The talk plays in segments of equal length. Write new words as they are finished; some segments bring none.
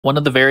One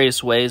of the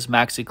various ways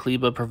Maxi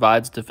Kleber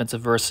provides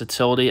defensive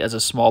versatility as a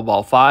small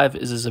ball five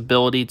is his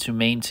ability to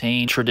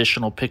maintain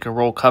traditional pick and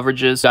roll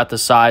coverages. Got the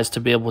size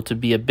to be able to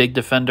be a big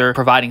defender,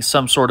 providing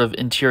some sort of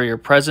interior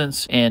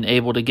presence and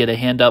able to get a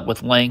hand up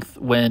with length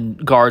when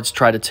guards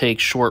try to take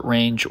short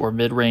range or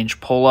mid range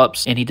pull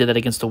ups. And he did that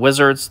against the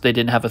Wizards. They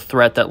didn't have a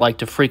threat that liked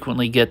to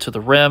frequently get to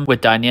the rim with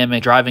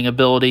dynamic driving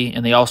ability,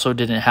 and they also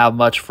didn't have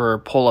much for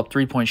pull up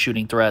 3-point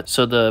shooting threat.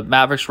 So the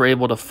Mavericks were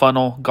able to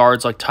funnel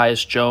guards like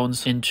Tyus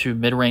Jones into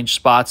mid range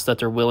spots that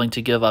they're willing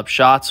to give up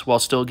shots while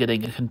still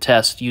getting a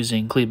contest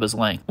using Kleber's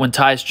length. When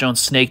Tyus Jones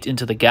snaked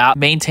into the gap,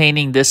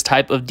 maintaining this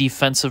type of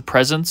defensive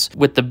presence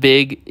with the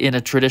big in a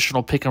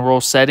traditional pick and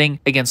roll setting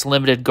against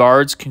limited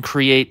guards can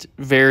create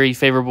very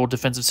favorable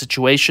defensive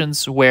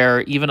situations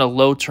where even a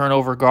low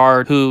turnover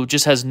guard who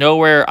just has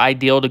nowhere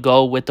ideal to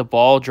go with the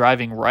ball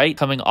driving right,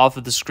 coming off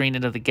of the screen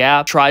into the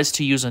gap, tries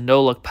to use a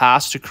no-look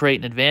pass to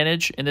create an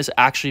advantage, and this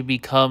actually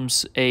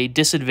becomes a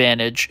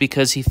disadvantage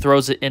because he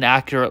throws it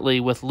inaccurately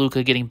with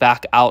Luka getting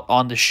back out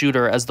on the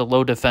shooter as the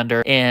low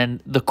defender,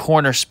 and the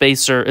corner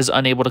spacer is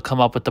unable to come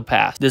up with the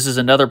pass. This is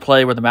another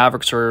play where the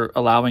Mavericks are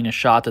allowing a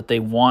shot that they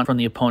want from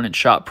the opponent's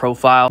shot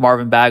profile.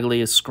 Marvin Bagley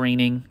is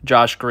screening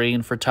Josh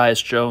Green for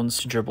Tyus Jones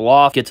to dribble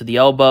off, get to the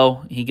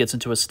elbow. He gets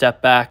into a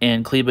step back,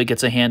 and Kleber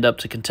gets a hand up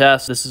to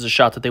contest. This is a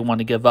shot that they want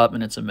to give up,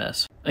 and it's a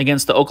miss.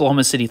 Against the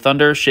Oklahoma City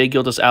Thunder, Shai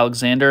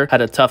Gilgeous-Alexander had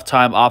a tough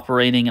time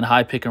operating in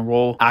high pick and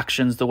roll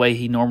actions the way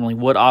he normally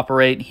would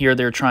operate. Here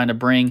they're trying to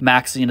bring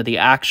Maxi into the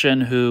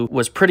action, who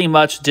was pretty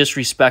much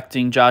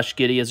disrespecting Josh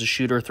Giddey as a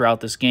shooter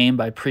throughout this game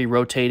by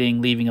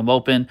pre-rotating, leaving him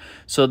open.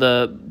 So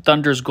the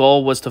Thunder's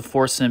goal was to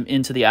force him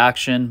into the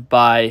action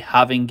by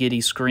having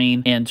Giddey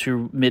screen and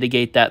to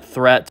mitigate that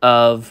threat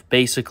of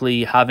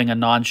basically having a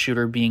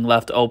non-shooter being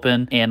left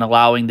open and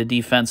allowing the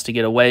defense to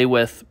get away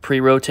with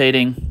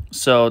pre-rotating.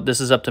 So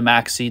this is up to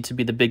Maxi to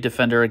be the big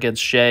defender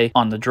against Shai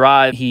on the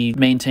drive. He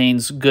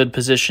maintains good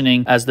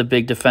positioning as the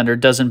big defender,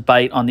 doesn't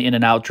bite on the in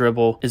and out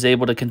dribble, is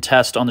able to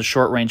contest on the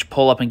short range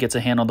pull up and gets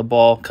a hand on the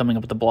ball coming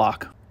up with the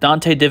block.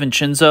 Dante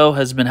DiVincenzo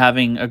has been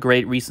having a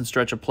great recent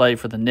stretch of play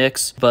for the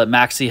Knicks, but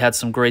Maxi had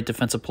some great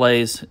defensive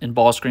plays in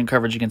ball screen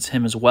coverage against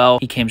him as well.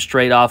 He came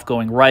straight off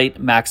going right.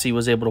 Maxi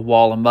was able to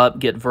wall him up,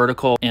 get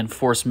vertical, and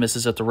force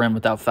misses at the rim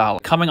without fouling.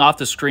 Coming off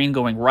the screen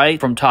going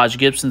right from Taj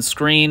Gibson's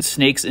screen,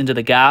 snakes into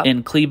the gap,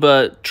 and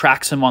Kleber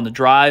tracks him on the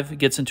drive,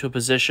 gets into a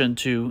position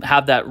to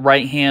have that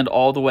right hand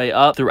all the way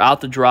up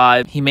throughout the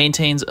drive. He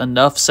maintains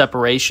enough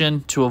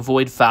separation to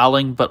avoid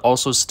fouling, but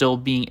also still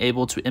being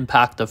able to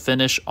impact the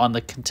finish on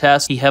the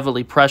contest. He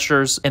heavily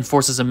pressures and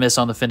forces a miss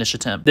on the finish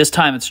attempt. This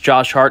time it's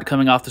Josh Hart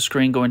coming off the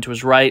screen going to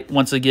his right.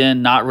 Once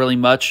again, not really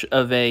much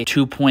of a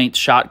two-point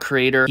shot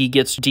creator. He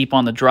gets deep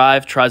on the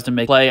drive, tries to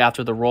make play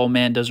after the roll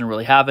man doesn't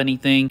really have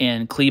anything,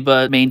 and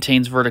Kleber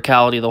maintains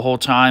verticality the whole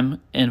time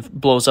and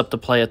blows up the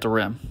play at the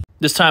rim.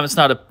 This time it's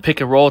not a pick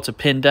and roll, it's a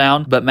pin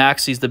down, but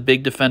Maxi's the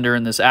big defender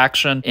in this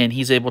action, and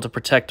he's able to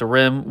protect the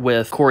rim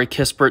with Corey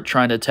Kispert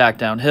trying to attack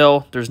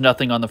downhill. There's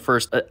nothing on the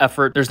first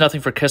effort. There's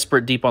nothing for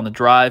Kispert deep on the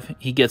drive.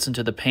 He gets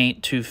into the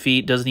paint 2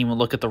 feet, doesn't even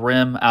look at the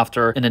rim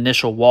after an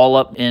initial wall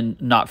up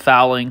and not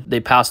fouling. They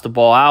pass the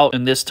ball out,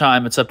 and this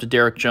time it's up to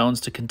Derek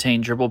Jones to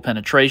contain dribble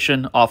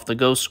penetration off the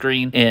ghost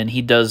screen, and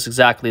he does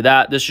exactly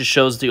that. This just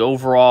shows the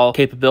overall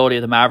capability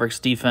of the Mavericks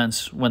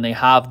defense when they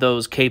have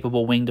those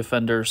capable wing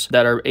defenders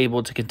that are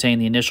able to contain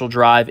the initial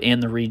drive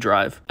and the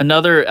redrive.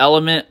 Another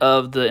element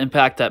of the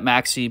impact that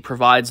Maxi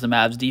provides the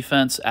Mavs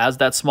defense as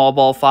that small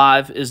ball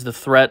five is the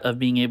threat of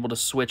being able to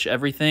switch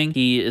everything.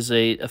 He is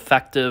a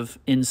effective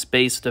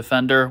in-space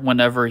defender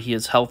whenever he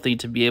is healthy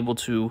to be able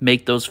to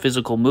make those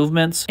physical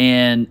movements,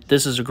 and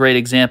this is a great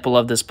example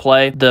of this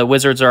play. The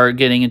Wizards are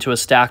getting into a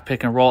stack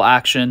pick and roll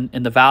action,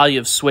 and the value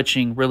of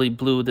switching really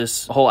blew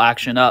this whole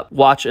action up.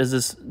 Watch as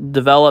this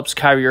develops.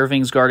 Kyrie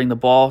Irving's guarding the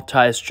ball.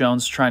 Tyus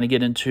Jones trying to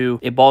get into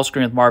a ball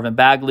screen with Marvin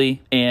Bagley,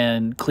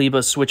 and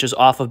Kleber switches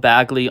off of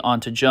Bagley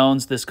onto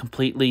Jones. This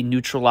completely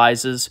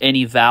neutralizes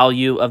any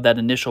value of that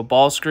initial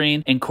ball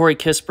screen, and Corey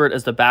Kispert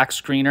as the back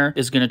screener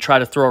is going to try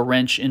to throw a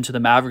wrench into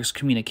the Mavericks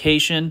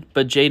communication,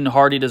 but Jaden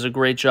Hardy does a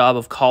great job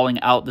of calling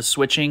out the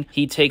switching.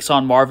 He takes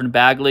on Marvin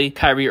Bagley,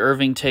 Kyrie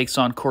Irving takes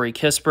on Corey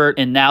Kispert,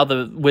 and now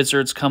the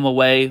Wizards come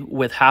away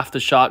with half the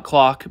shot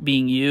clock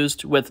being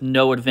used with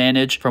no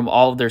advantage from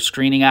all of their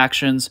screening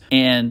actions,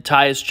 and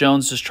Tyus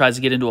Jones just tries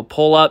to get into a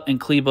pull-up, and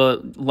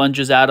Kleber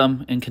lunges at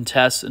him and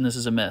contests, and this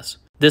is a miss.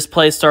 This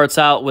play starts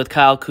out with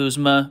Kyle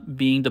Kuzma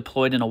being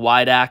deployed in a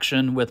wide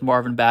action with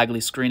Marvin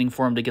Bagley screening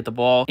for him to get the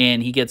ball,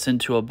 and he gets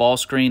into a ball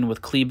screen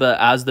with Kleber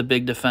as the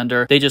big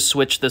defender. They just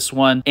switch this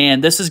one,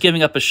 and this is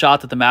giving up a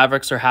shot that the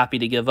Mavericks are happy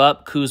to give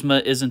up.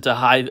 Kuzma isn't a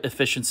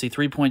high-efficiency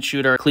three-point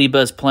shooter. Kleber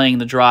is playing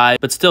the drive,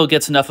 but still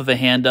gets enough of a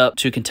hand up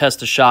to contest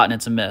the shot, and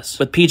it's a miss.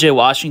 With PJ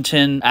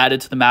Washington added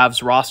to the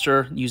Mavs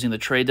roster using the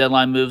trade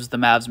deadline moves the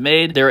Mavs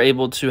made, they're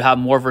able to have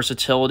more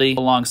versatility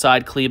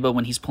alongside Kleber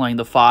when he's playing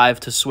the five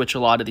to switch a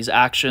lot of these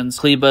actions actions.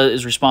 Kleber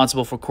is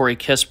responsible for Corey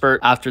Kispert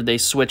after they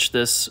switch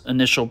this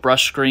initial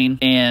brush screen,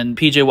 and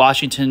PJ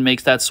Washington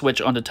makes that switch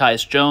onto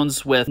Tyus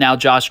Jones, with now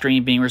Josh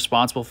Green being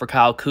responsible for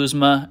Kyle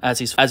Kuzma as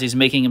he's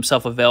making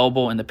himself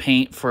available in the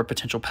paint for a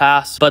potential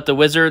pass. But the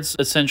Wizards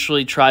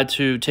essentially tried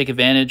to take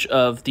advantage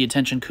of the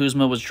attention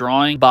Kuzma was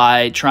drawing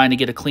by trying to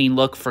get a clean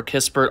look for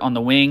Kispert on the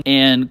wing,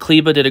 and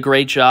Kleber did a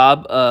great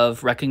job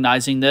of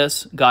recognizing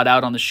this, got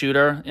out on the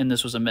shooter, and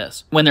this was a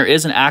miss. When there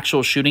is an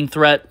actual shooting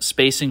threat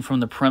spacing from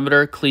the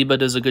perimeter, Kleber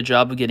does a good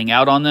job of getting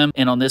out on them,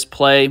 and on this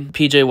play,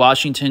 PJ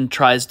Washington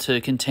tries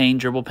to contain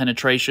dribble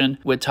penetration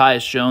with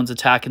Tyus Jones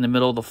attacking the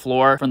middle of the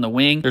floor from the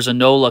wing. There's a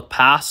no-look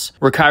pass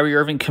where Kyrie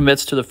Irving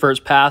commits to the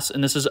first pass,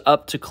 and this is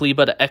up to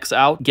Kleber to X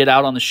out, get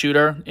out on the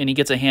shooter, and he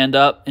gets a hand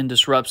up and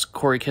disrupts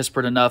Corey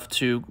Kispert enough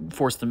to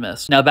force the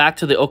miss. Now back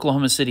to the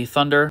Oklahoma City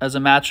Thunder as a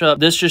matchup.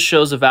 This just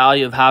shows the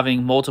value of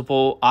having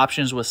multiple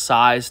options with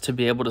size to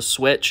be able to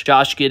switch.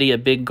 Josh Giddey, a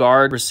big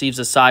guard, receives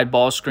a side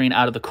ball screen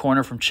out of the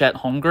corner from Chet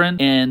Holmgren,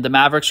 and the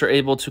Mavericks are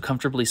able to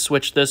comfortably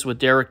switch this with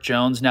Derrick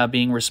Jones now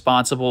being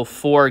responsible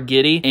for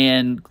Giddey,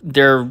 and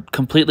they're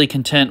completely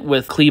content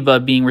with Kleber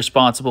being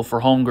responsible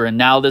for Holmgren.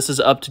 Now this is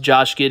up to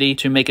Josh Giddey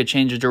to make a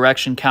change of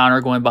direction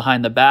counter going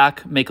behind the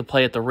back, make a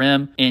play at the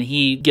rim, and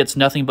he gets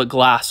nothing but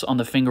glass on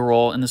the finger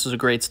roll, and this is a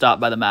great stop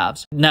by the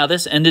Mavs. Now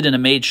this ended in a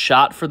made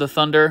shot for the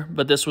Thunder,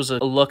 but this was a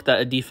look that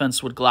a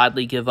defense would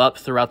gladly give up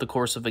throughout the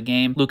course of a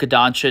game. Luka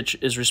Doncic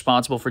is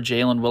responsible for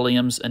Jalen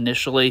Williams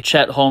initially.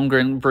 Chet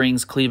Holmgren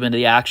brings Kleber into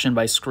the action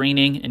by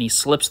screening, and he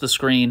slips the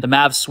screen. The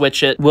Mavs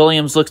switch it.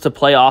 Williams looks to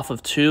play off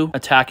of two,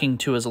 attacking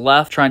to his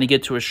left, trying to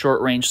get to a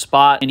short range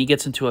spot, and he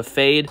gets into a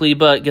fade.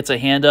 Kleber gets a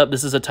hand up.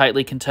 This is a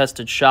tightly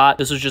contested shot.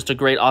 This was just a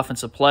great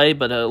offensive play,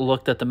 but a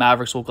look that the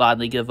Mavericks will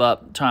gladly give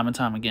up time and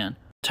time again.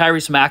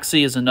 Tyrese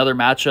Maxey is another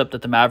matchup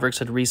that the Mavericks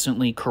had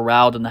recently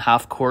corralled in the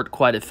half court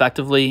quite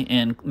effectively,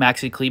 and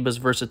Maxi Kleber's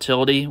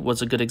versatility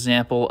was a good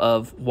example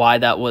of why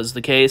that was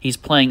the case. He's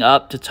playing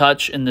up to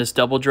touch in this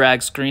double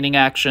drag screening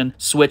action,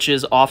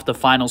 switches off the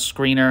final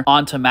screener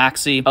onto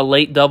Maxey. A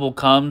late double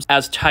comes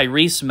as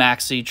Tyrese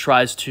Maxey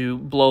tries to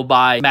blow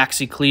by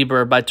Maxi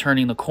Kleber by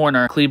turning the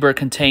corner. Kleber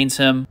contains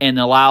him and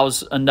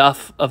allows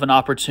enough of an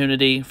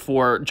opportunity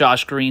for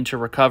Josh Green to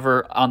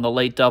recover on the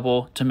late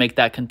double to make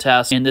that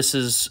contest, and this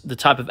is the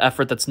type of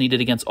effort that's needed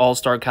against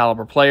all-star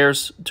caliber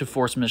players to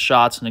force missed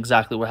shots, and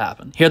exactly what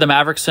happened. Here the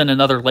Mavericks send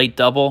another late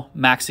double.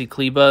 Maxi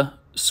Kleber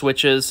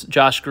switches.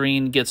 Josh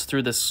Green gets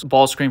through this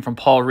ball screen from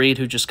Paul Reed,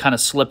 who just kind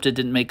of slipped it,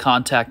 didn't make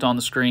contact on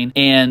the screen.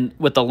 And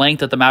with the length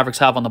that the Mavericks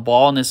have on the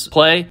ball in this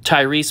play,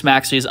 Tyrese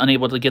Maxey is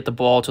unable to get the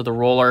ball to the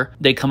roller.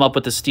 They come up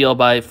with the steal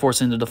by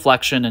forcing the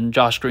deflection, and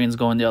Josh Green's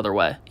going the other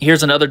way.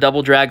 Here's another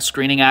double drag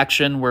screening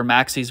action where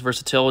Maxey's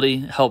versatility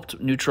helped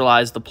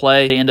neutralize the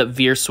play. They end up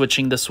veer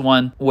switching this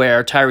one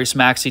where Tyrese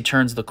Maxey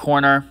turns the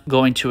corner,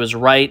 going to his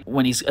right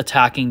when he's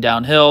attacking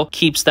downhill,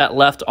 keeps that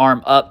left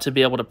arm up to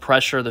be able to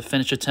pressure the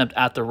finish attempt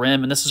at the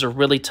rim. And this is a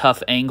really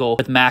tough angle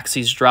with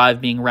Maxey's drive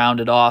being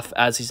rounded off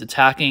as he's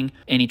attacking,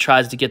 and he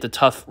tries to get the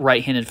tough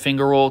right-handed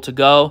finger roll to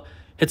go.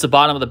 Hits the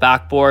bottom of the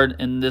backboard,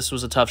 and this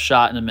was a tough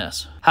shot and a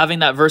miss. Having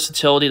that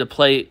versatility to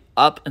play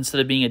up instead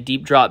of being a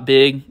deep drop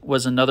big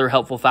was another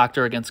helpful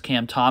factor against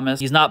Cam Thomas.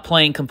 He's not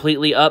playing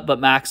completely up, but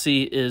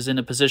Maxey is in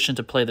a position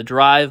to play the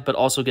drive, but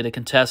also get a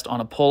contest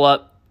on a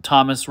pull-up.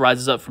 Thomas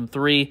rises up from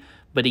three,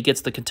 but he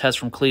gets the contest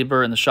from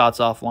Kleber and the shot's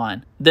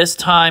offline. This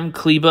time,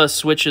 Kleber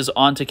switches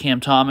onto Cam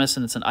Thomas,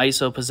 and it's an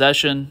ISO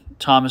possession.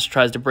 Thomas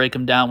tries to break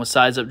him down with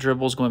size-up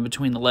dribbles going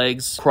between the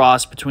legs,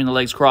 cross, between the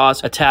legs,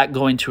 cross, attack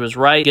going to his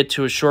right, get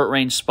to a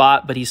short-range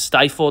spot, but he's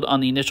stifled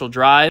on the initial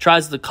drive.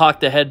 Tries to cock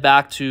the head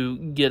back to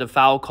get a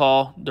foul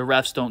call. The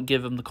refs don't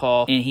give him the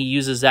call, and he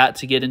uses that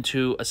to get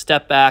into a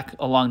step back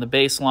along the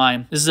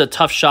baseline. This is a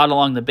tough shot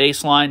along the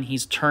baseline.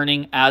 He's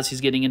turning as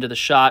he's getting into the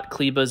shot.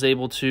 Kleber is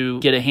able to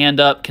get a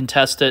hand up,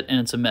 contest it, and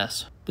it's a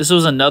miss. This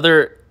was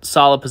another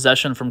solid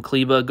possession from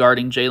Kleber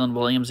guarding Jalen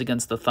Williams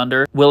against the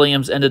Thunder.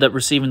 Williams ended up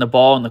receiving the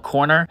ball in the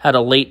corner, had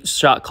a late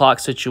shot clock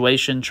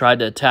situation, tried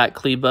to attack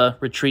Kleber,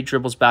 retreat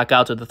dribbles back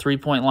out to the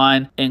three-point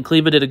line, and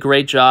Kleber did a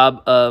great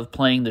job of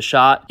playing the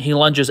shot. He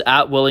lunges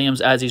at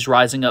Williams as he's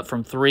rising up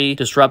from three,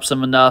 disrupts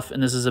him enough,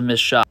 and this is a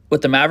missed shot.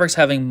 With the Mavericks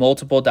having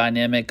multiple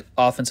dynamic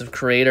offensive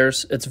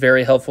creators, it's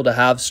very helpful to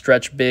have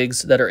stretch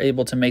bigs that are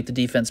able to make the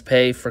defense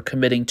pay for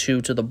committing two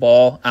to the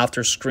ball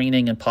after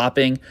screening and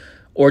popping,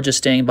 or just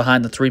staying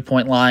behind the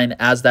three-point line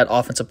as that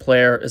offensive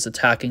player is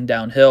attacking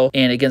downhill.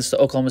 And against the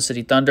Oklahoma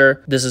City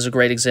Thunder, this is a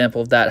great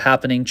example of that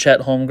happening.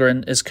 Chet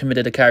Holmgren is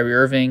committed to Kyrie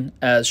Irving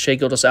as Shai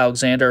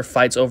Gilgeous-Alexander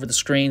fights over the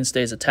screen,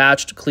 stays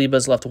attached. Kleber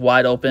is left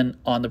wide open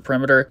on the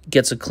perimeter,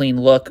 gets a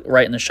clean look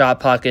right in the shot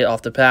pocket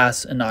off the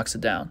pass, and knocks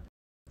it down.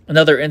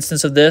 Another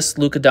instance of this,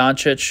 Luka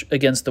Doncic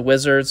against the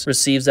Wizards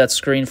receives that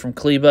screen from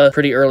Kleber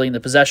pretty early in the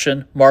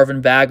possession.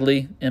 Marvin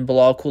Bagley and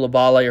Bilal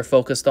Coulibaly are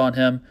focused on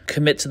him.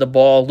 Commit to the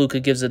ball. Luka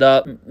gives it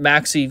up.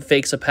 Maxi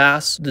fakes a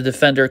pass. The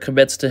defender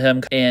commits to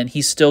him, and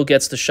he still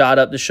gets the shot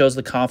up. This shows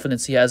the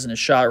confidence he has in his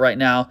shot right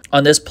now.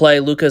 On this play,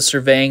 Luka is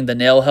surveying the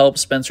nail help.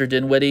 Spencer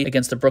Dinwiddie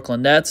against the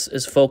Brooklyn Nets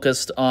is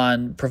focused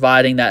on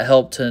providing that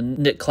help to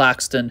Nick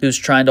Claxton, who's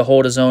trying to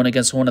hold his own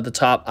against one of the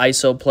top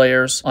ISO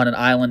players on an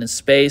island in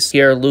space.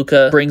 Here,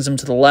 Luka brings him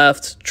to the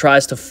left,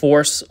 tries to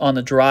force on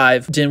the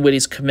drive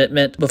Dinwiddie's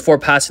commitment before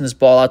passing this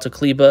ball out to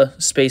Kleber,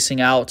 spacing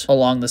out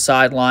along the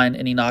sideline,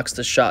 and he knocks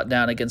the shot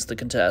down against the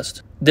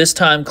contest. This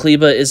time,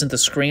 Kleber isn't the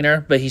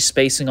screener, but he's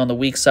spacing on the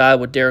weak side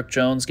with Derrick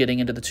Jones getting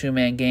into the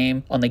two-man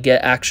game on the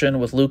get action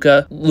with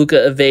Luka.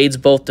 Luka evades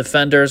both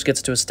defenders,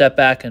 gets to a step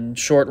back and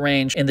short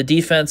range, and the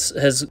defense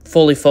has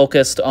fully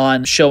focused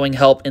on showing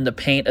help in the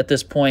paint at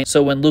this point.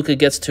 So when Luka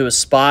gets to a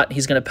spot,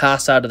 he's going to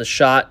pass out of the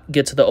shot,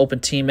 get to the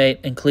open teammate,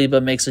 and Kleber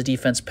makes the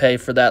defense pay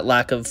for that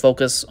lack of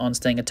focus on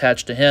staying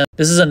attached to him.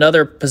 This is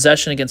another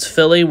possession against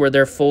Philly where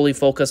they're fully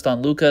focused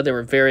on Luka. They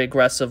were very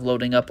aggressive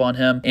loading up on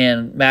him,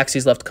 and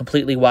Maxi's left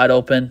completely wide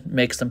open,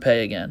 makes them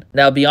pay again.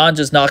 Now, beyond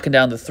just knocking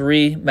down the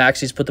three,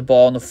 Maxi's put the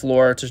ball on the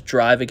floor to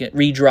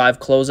redrive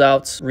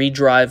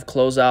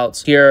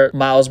closeouts. Here,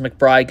 Miles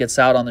McBride gets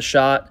out on the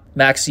shot.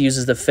 Maxi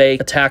uses the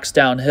fake, attacks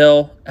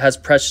downhill, has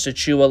Precious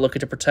Achiuwa looking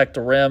to protect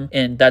the rim,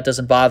 and that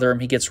doesn't bother him.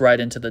 He gets right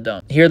into the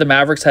dunk. Here, the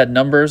Mavericks had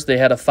numbers. They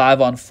had a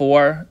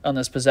 5-on-4 on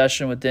this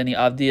possession with Deni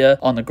Avdija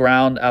on the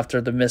ground after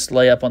the missed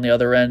layup on the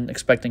other end,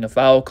 expecting a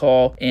foul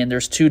call. And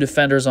there's two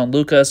defenders on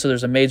Luka, so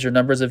there's a major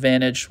numbers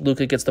advantage.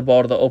 Luka gets the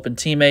ball to the open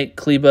teammate.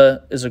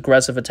 Kleber is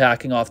aggressive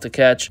attacking off the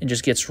catch and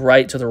just gets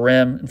right to the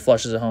rim and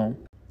flushes it home.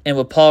 And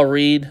with Paul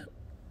Reed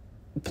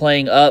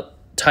playing up,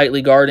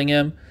 tightly guarding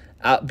him,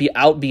 out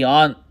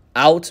beyond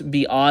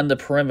the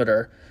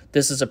perimeter,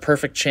 this is a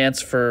perfect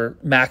chance for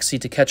Maxi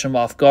to catch him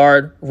off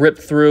guard, rip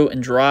through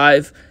and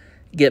drive,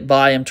 get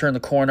by him, turn the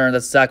corner, and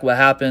that's exactly what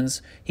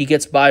happens. He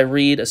gets by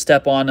Reed, a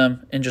step on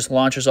him, and just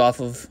launches off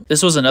of...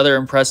 This was another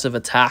impressive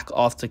attack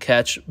off the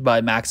catch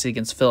by Maxi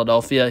against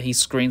Philadelphia. He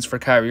screens for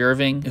Kyrie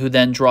Irving, who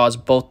then draws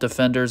both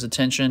defenders'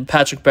 attention.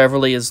 Patrick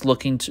Beverley is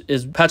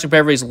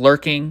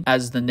lurking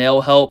as the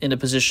nail help in a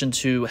position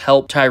to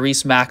help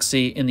Tyrese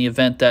Maxey in the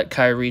event that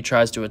Kyrie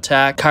tries to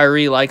attack.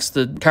 Kyrie likes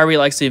the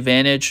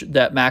advantage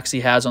that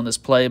Maxi has on this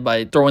play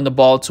by throwing the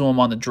ball to him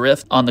on the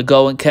drift. On the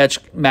go and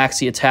catch,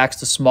 Maxi attacks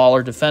the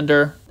smaller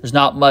defender. There's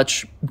not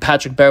much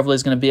Patrick Beverley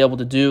is going to be able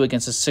to do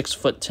against a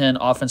 6'10"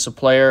 offensive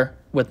player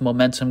with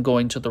momentum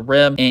going to the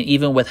rim. And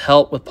even with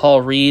help with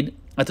Paul Reed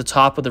at the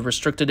top of the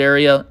restricted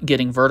area,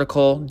 getting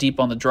vertical deep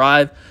on the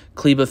drive,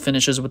 Kleber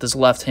finishes with his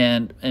left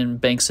hand and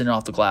banks it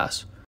off the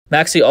glass.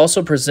 Maxi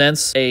also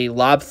presents a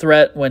lob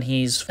threat when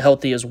he's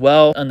healthy as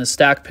well. On the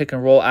stack pick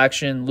and roll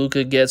action,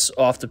 Luka gets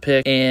off the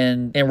pick,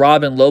 and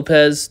Robin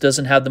Lopez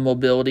doesn't have the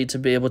mobility to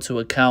be able to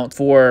account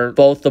for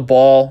both the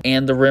ball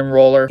and the rim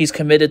roller. He's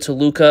committed to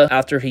Luka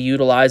after he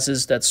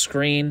utilizes that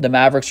screen. The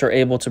Mavericks are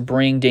able to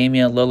bring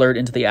Damian Lillard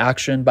into the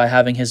action by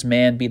having his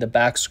man be the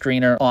back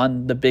screener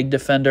on the big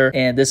defender,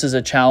 and this is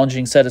a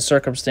challenging set of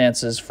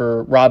circumstances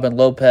for Robin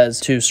Lopez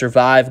to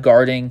survive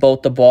guarding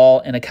both the ball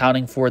and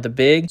accounting for the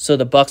big. So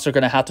the Bucks are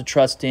going to have to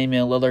trust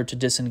Damian Lillard to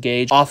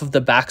disengage off of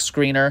the back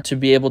screener to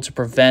be able to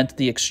prevent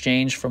the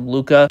exchange from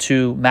Luka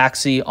to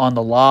Maxi on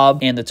the lob.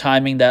 And the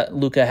timing that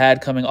Luka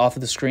had coming off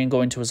of the screen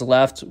going to his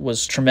left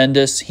was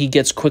tremendous. He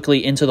gets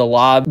quickly into the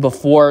lob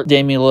before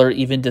Damian Lillard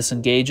even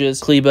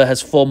disengages. Kleber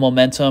has full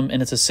momentum,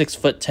 and it's a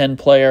 6'10"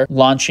 player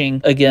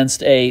launching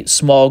against a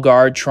small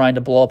guard trying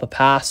to blow up a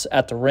pass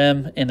at the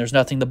rim, and there's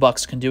nothing the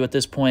Bucks can do at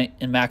this point,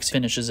 and Max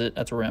finishes it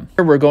at the rim.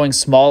 We're going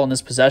small in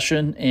this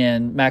possession,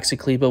 and Maxi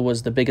Kleber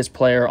was the biggest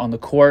player on the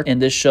court.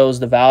 And this shows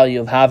the value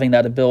of having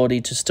that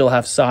ability to still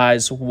have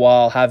size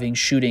while having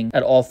shooting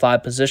at all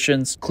 5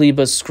 positions.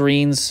 Kleber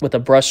screens with a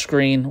brush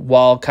screen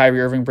while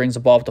Kyrie Irving brings the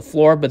ball up the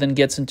floor, but then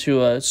gets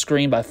into a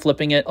screen by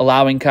flipping it,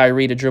 allowing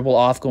Kyrie to dribble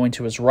off going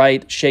to his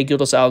right. Shai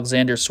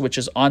Gilgeous-Alexander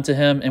switches onto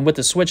him, and with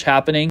the switch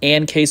happening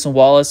and Cason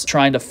Wallace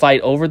trying to fight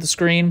over the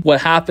screen,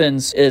 what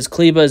happens is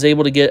Kleber is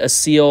able to get a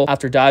seal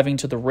after diving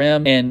to the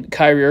rim, and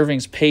Kyrie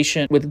Irving's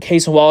patient with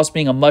Cason Wallace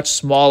being a much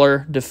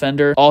smaller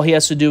defender. All he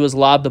has to do is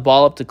lob the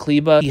ball up to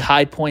Kleber. He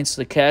high points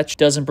the catch,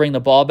 doesn't bring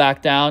the ball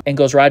back down, and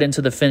goes right into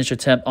the finish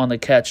attempt on the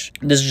catch.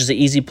 This is just an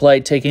easy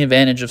play, taking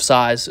advantage of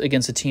size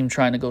against a team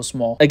trying to go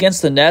small.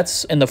 Against the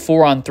Nets in the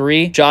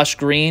 4-on-3, Josh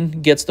Green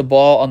gets the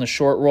ball on the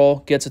short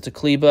roll, gets it to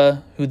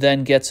Kleber, who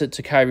then gets it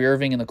to Kyrie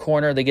Irving in the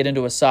corner. They get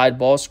into a side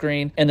ball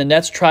screen, and the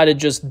Nets try to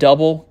just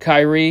double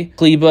Kyrie.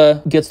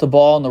 Kleber gets the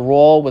ball on the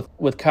roll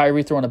with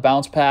Kyrie throwing a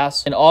bounce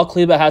pass, and all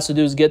Kleber has to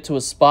do is get to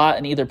a spot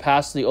and either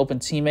pass to the open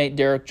teammate,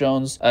 Derrick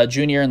Jones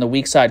Jr. in the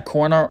weak side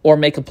corner, or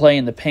make a play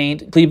in the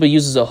paint. Kleber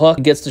uses a hook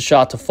and gets the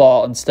shot to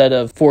fall instead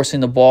of forcing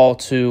the ball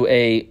to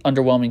a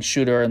underwhelming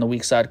shooter in the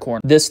weak side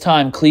corner. This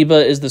time, Kleber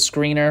is the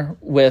screener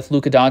with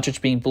Luka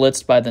Doncic being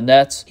blitzed by the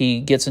Nets. He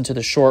gets into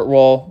the short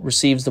roll,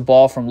 receives the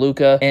ball from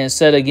Luka, and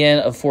instead instead again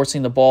of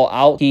forcing the ball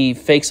out, he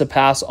fakes a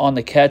pass on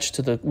the catch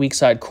to the weak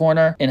side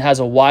corner and has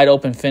a wide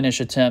open finish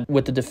attempt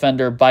with the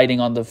defender biting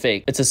on the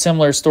fake. It's a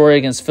similar story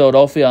against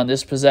Philadelphia on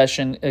this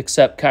possession,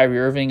 except Kyrie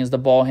Irving is the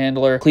ball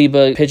handler.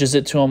 Kleber pitches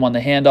it to him on the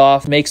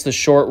handoff, makes the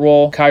short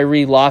roll.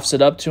 Kyrie lofts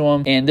it up to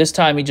him, and this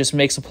time he just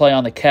makes a play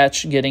on the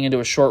catch, getting into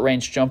a short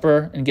range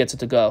jumper and gets it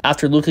to go.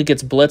 After Luka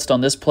gets blitzed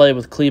on this play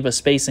with Kleber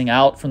spacing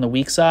out from the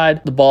weak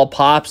side, the ball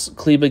pops.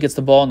 Kleber gets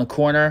the ball in the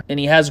corner, and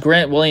he has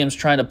Grant Williams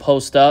trying to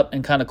post up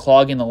and kind of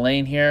clogging the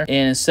lane here.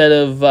 And instead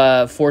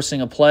of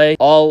forcing a play,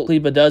 all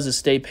Kleber does is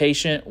stay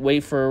patient,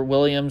 wait for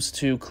Williams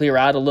to clear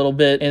out a little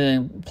bit,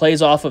 and then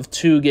plays off of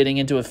two getting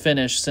into a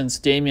finish since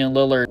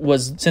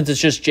it's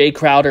just Jay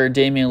Crowder and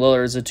Damian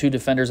Lillard as the two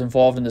defenders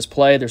involved in this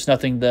play. There's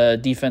nothing the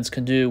defense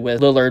can do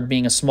with Lillard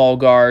being a small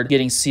guard,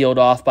 getting sealed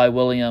off by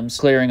Williams,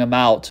 clearing him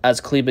out as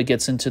Kleber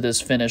gets into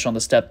this finish on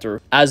the step through.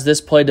 As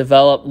this play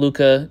developed,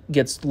 Luka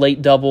gets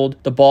late doubled.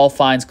 The ball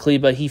finds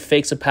Kleber. He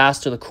fakes a pass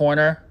to the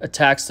corner,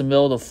 attacks the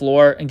middle of the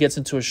floor, and gets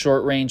into a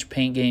short range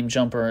paint game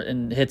jumper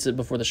and hits it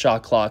before the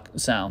shot clock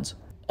sounds.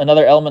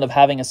 Another element of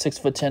having a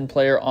 6'10"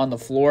 player on the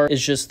floor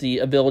is just the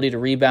ability to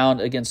rebound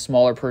against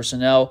smaller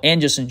personnel and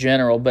just in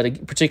general,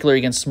 but particularly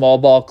against small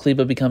ball.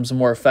 Kleber becomes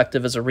more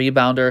effective as a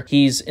rebounder.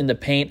 He's in the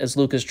paint as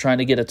Luka's trying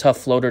to get a tough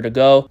floater to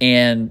go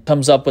and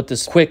comes up with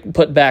this quick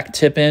put back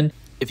tip in.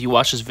 If you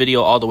watch this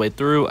video all the way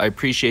through, I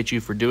appreciate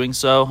you for doing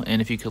so.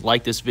 And if you could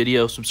like this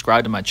video,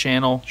 subscribe to my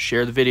channel,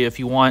 share the video if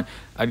you want,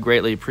 I'd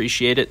greatly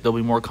appreciate it. There'll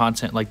be more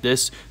content like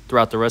this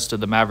throughout the rest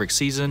of the Mavericks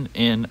season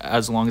and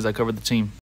as long as I cover the team.